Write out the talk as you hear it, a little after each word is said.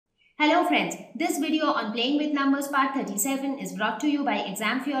Hello friends, this video on Playing with Numbers part 37 is brought to you by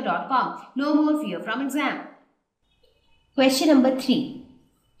examfear.com. No more fear from exam. Question number 3.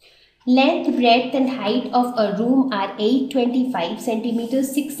 Length, breadth and height of a room are 825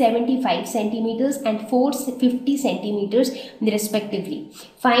 centimeters, 675 centimeters and 450 centimeters respectively.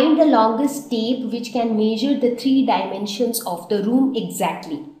 Find the longest tape which can measure the 3 dimensions of the room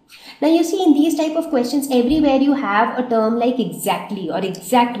exactly. Now you see, in these type of questions, everywhere you have a term like exactly or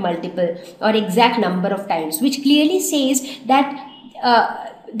exact multiple or exact number of times, which clearly says that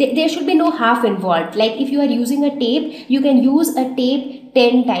there should be no half involved. Like if you are using a tape, you can use a tape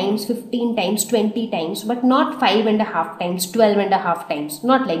 10 times, 15 times, 20 times, but not 5.5 times, 12.5 times,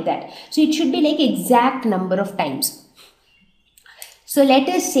 not like that. So it should be like exact number of times. So let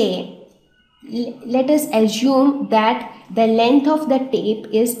us assume that the length of the tape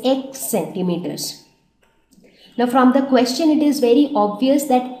is x centimeters. Now from the question it is very obvious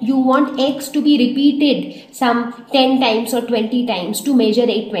that you want x to be repeated some 10 times or 20 times to measure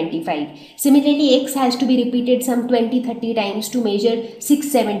 825. Similarly, x has to be repeated some 20-30 times to measure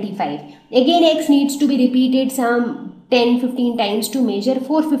 675. Again, x needs to be repeated some 10-15 times to measure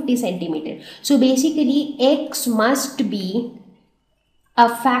 450 centimeter. So basically x must be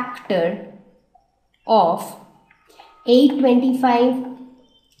a factor of 825,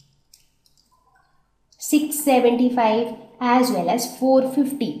 675 as well as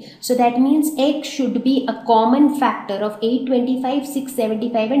 450. So that means x should be a common factor of 825,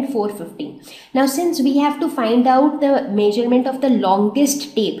 675 and 450. Now since we have to find out the measurement of the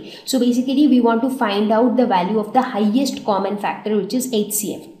longest tape, so basically we want to find out the value of the highest common factor, which is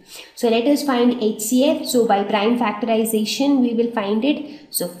HCF. So let us find HCF. So by prime factorization we will find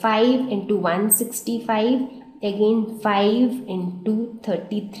it. So 5 into 165, again 5 into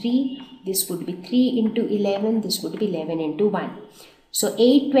 33, this would be 3 into 11, this would be 11 into 1. So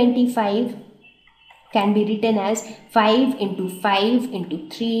 825 can be written as 5 into 5 into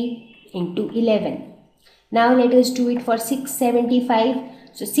 3 into 11. Now let us do it for 675.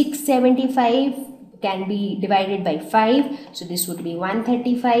 So 675 can be divided by 5. So this would be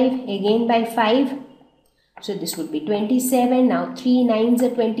 135, again by 5. So this would be 27. Now 3 9s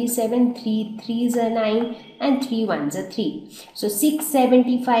are 27, 3 3s are 9 and 3 1s are 3. So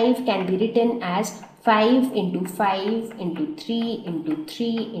 675 can be written as 5 into 5 into 3 into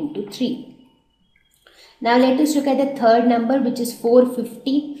 3 into 3. Now let us look at the third number, which is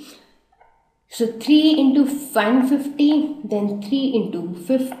 450. So 3 into 150, then 3 into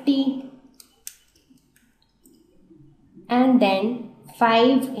 50 and then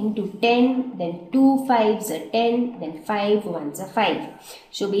 5 into 10, then 2 5s are 10, then 5 1s are 5.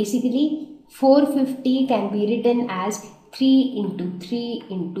 So basically 450 can be written as 3 into 3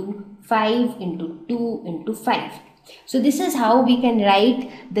 into 5 into 2 into 5. So this is how we can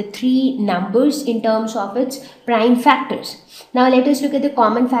write the 3 numbers in terms of its prime factors. Now let us look at the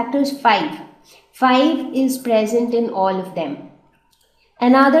common factors. 5. 5 is present in all of them.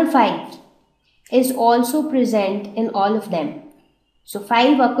 Another 5 is also present in all of them. So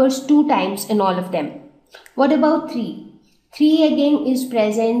 5 occurs 2 times in all of them. What about 3? 3 again is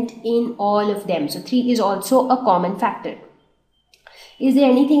present in all of them. So 3 is also a common factor. Is there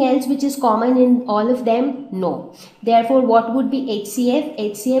anything else which is common in all of them? No. Therefore, what would be HCF?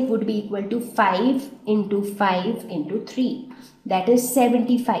 HCF would be equal to 5 into 5 into 3. That is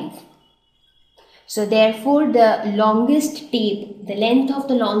 75. So therefore, the longest tape, the length of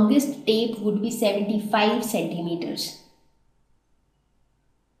the longest tape would be 75 centimeters.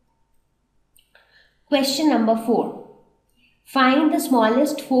 Question number 4. Find the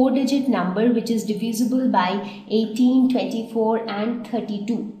smallest 4-digit number which is divisible by 18, 24 and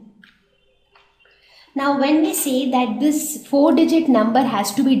 32. Now when we say that this 4-digit number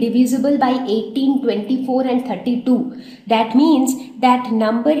has to be divisible by 18, 24 and 32, that means that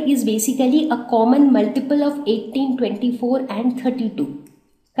number is basically a common multiple of 18, 24 and 32.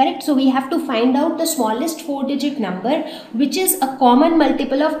 Correct? So we have to find out the smallest 4-digit number which is a common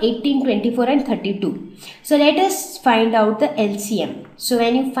multiple of 18, 24 and 32. So let us find out the LCM. So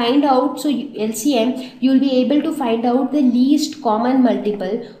when you find out LCM, you will be able to find out the least common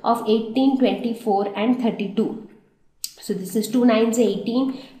multiple of 18, 24 and 32. So this is 2 9s are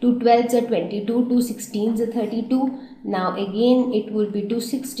 18, 2 12s are 22, 2 16s are 32. Now again it would be 2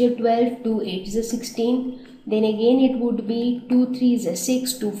 6s are 12, 2 8s are 16. Then again it would be 2 3s are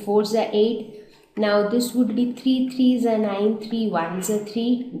 6, 2 4s are 8. Now this would be 3 3s are 9, 3 1s are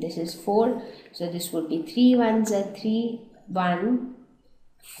 3. This is 4. So this would be 3 1s are 3, 1,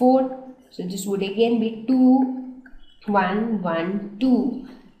 4. So this would again be 2, 1, 1, 2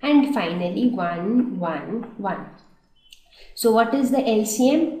 and finally 1, 1, 1. So what is the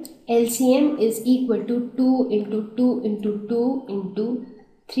LCM? LCM is equal to 2 into 2 into 2 into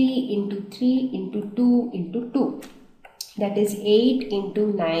 3 into 3 into 2 into 2. That is 8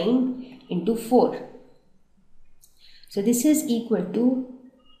 into 9 into 4. So this is equal to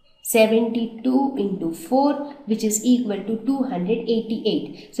 72 into 4, which is equal to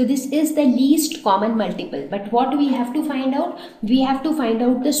 288. So this is the least common multiple. But what do we have to find out? We have to find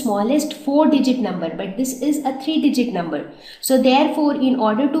out the smallest 4-digit number, but this is a 3-digit number. So therefore, in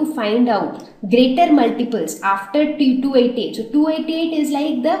order to find out greater multiples after 288, so 288 is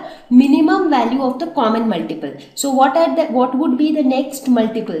like the minimum value of the common multiple. So what would be the next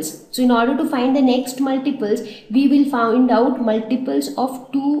multiples? So in order to find the next multiples, we will find out multiples of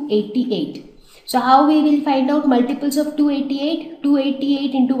 288. So how we will find out multiples of 288?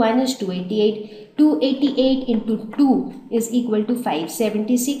 288 into 1 is 288. 288 into 2 is equal to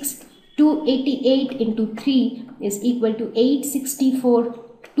 576. 288 into 3 is equal to 864.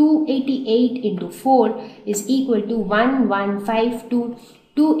 288 into 4 is equal to 1152.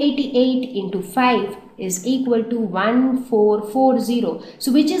 288 into 5 is equal to 1440.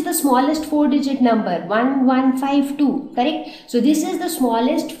 So which is the smallest 4-digit number? 1152, correct? So this is the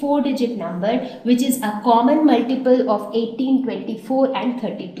smallest 4-digit number, which is a common multiple of 18, 24 and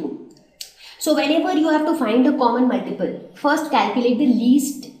 32. So whenever you have to find a common multiple, first calculate the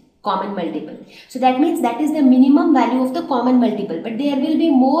least common multiple. So that means that is the minimum value of the common multiple, but there will be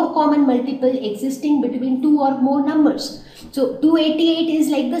more common multiple existing between two or more numbers. So 288 is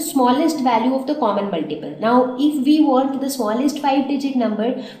like the smallest value of the common multiple. Now if we want the smallest 5-digit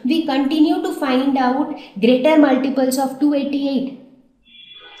number, we continue to find out greater multiples of 288.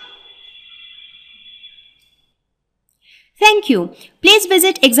 Thank you. Please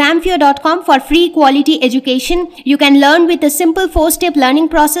visit examfear.com for free quality education. You can learn with a simple 4-step learning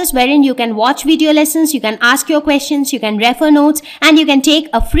process wherein you can watch video lessons, you can ask your questions, you can refer notes, and you can take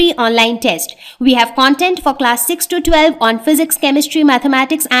a free online test. We have content for class 6 to 12 on physics, chemistry,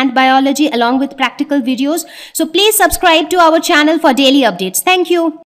 mathematics, and biology along with practical videos. So please subscribe to our channel for daily updates. Thank you.